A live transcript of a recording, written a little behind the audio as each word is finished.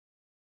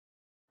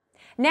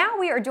Now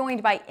we are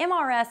joined by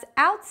MRS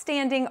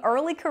Outstanding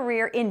Early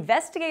Career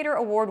Investigator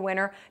Award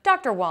winner,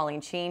 Dr. Huolin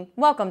Xin.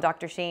 Welcome,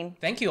 Dr. Xin.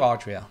 Thank you,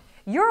 Audrey.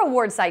 Your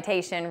award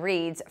citation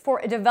reads,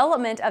 "For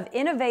development of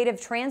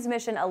innovative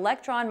transmission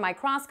electron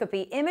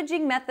microscopy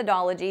imaging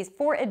methodologies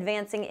for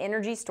advancing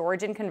energy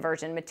storage and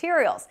conversion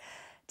materials."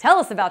 Tell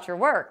us about your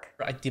work.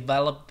 I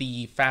developed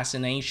the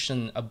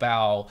fascination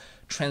about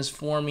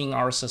transforming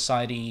our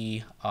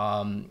society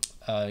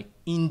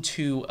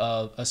into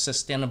a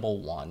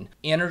sustainable one.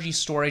 Energy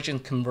storage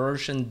and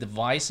conversion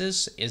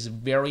devices is a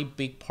very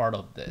big part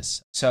of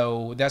this.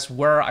 So that's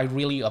where I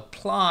really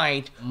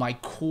applied my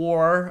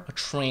core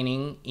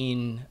training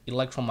in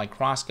electron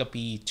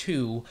microscopy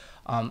too,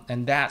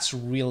 and that's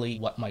really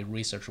what my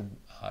research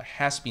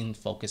has been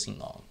focusing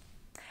on.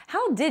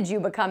 How did you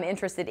become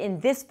interested in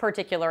this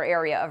particular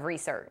area of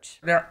research?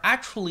 There are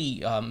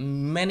actually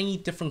many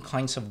different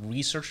kinds of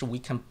research we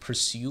can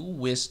pursue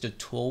with the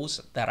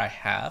tools that I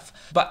have.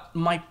 But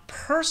my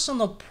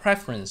personal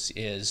preference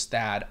is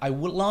that I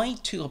would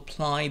like to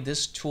apply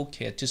this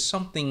toolkit to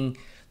something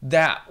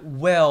that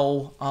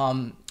will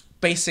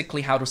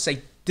basically, how to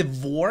say,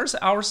 divorce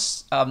our,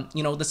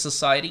 the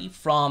society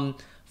from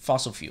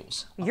fossil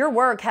fuels. Your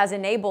work has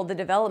enabled the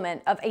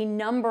development of a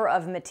number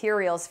of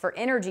materials for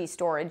energy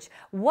storage.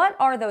 What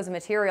are those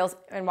materials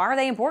and why are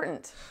they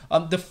important?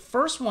 The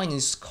first one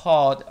is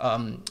called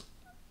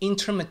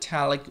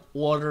intermetallic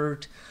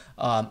ordered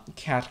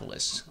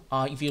catalyst.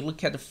 If you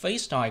look at the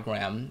phase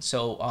diagram,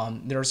 so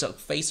there's a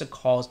phase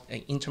called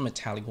an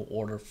intermetallic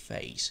order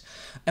phase.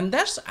 And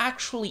that's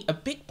actually a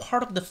big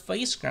part of the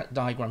phase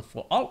diagram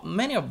for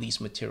many of these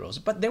materials,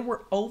 but they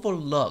were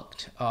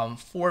overlooked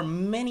for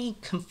many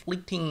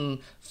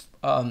conflicting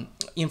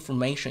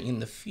information in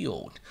the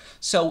field.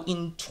 So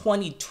in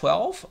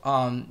 2012,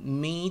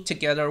 me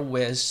together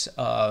with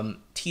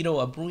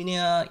Tito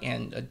Abrunia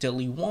and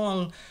Deli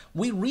Wang,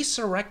 we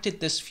resurrected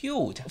this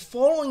field.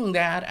 Following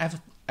that,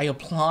 I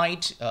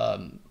applied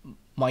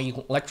my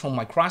electron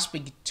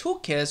microscopy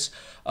toolkits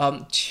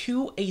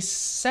to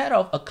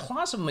a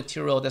class of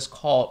material that's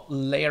called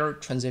layer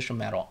transition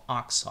metal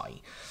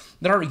oxide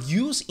that are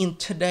used in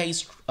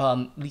today's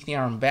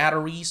lithium-ion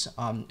batteries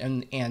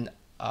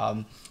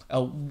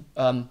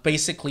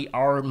basically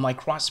our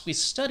microscopy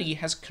study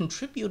has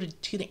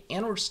contributed to the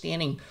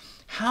understanding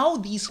how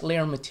these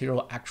layer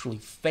material actually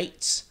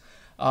fades,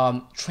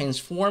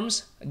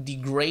 transforms,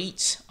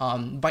 degrades.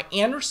 By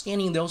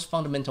understanding those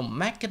fundamental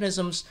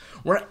mechanisms,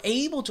 we're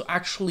able to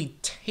actually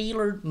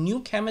tailor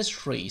new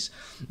chemistries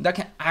that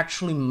can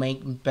actually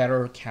make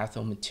better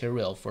cathode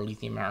material for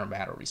lithium-ion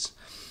batteries.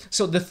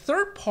 So the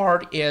third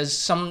part is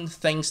some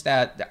things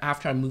that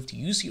after I moved to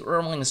UC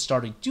Irvine I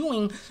started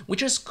doing,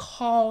 which is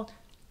called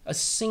a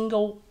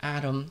single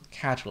atom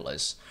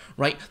catalyst,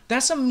 right?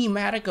 That's a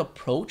mimetic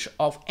approach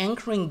of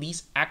anchoring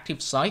these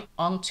active sites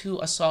onto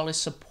a solid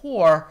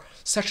support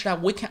such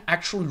that we can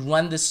actually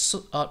run this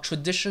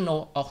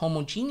traditional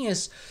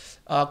homogeneous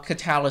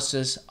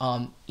catalysis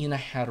in a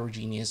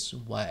heterogeneous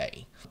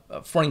way.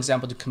 For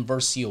example, to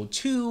convert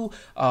CO2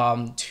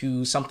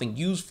 to something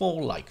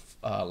useful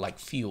like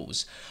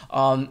fuels.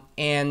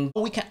 And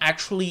we can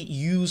actually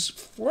use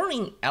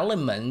fluorine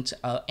element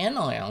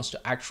anions to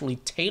actually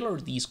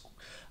tailor these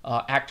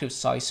active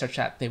sites such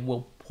that they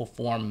will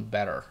perform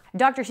better.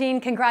 Dr.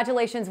 Xin,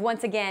 congratulations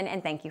once again,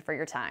 and thank you for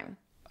your time.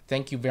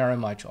 Thank you very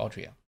much,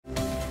 Audrey.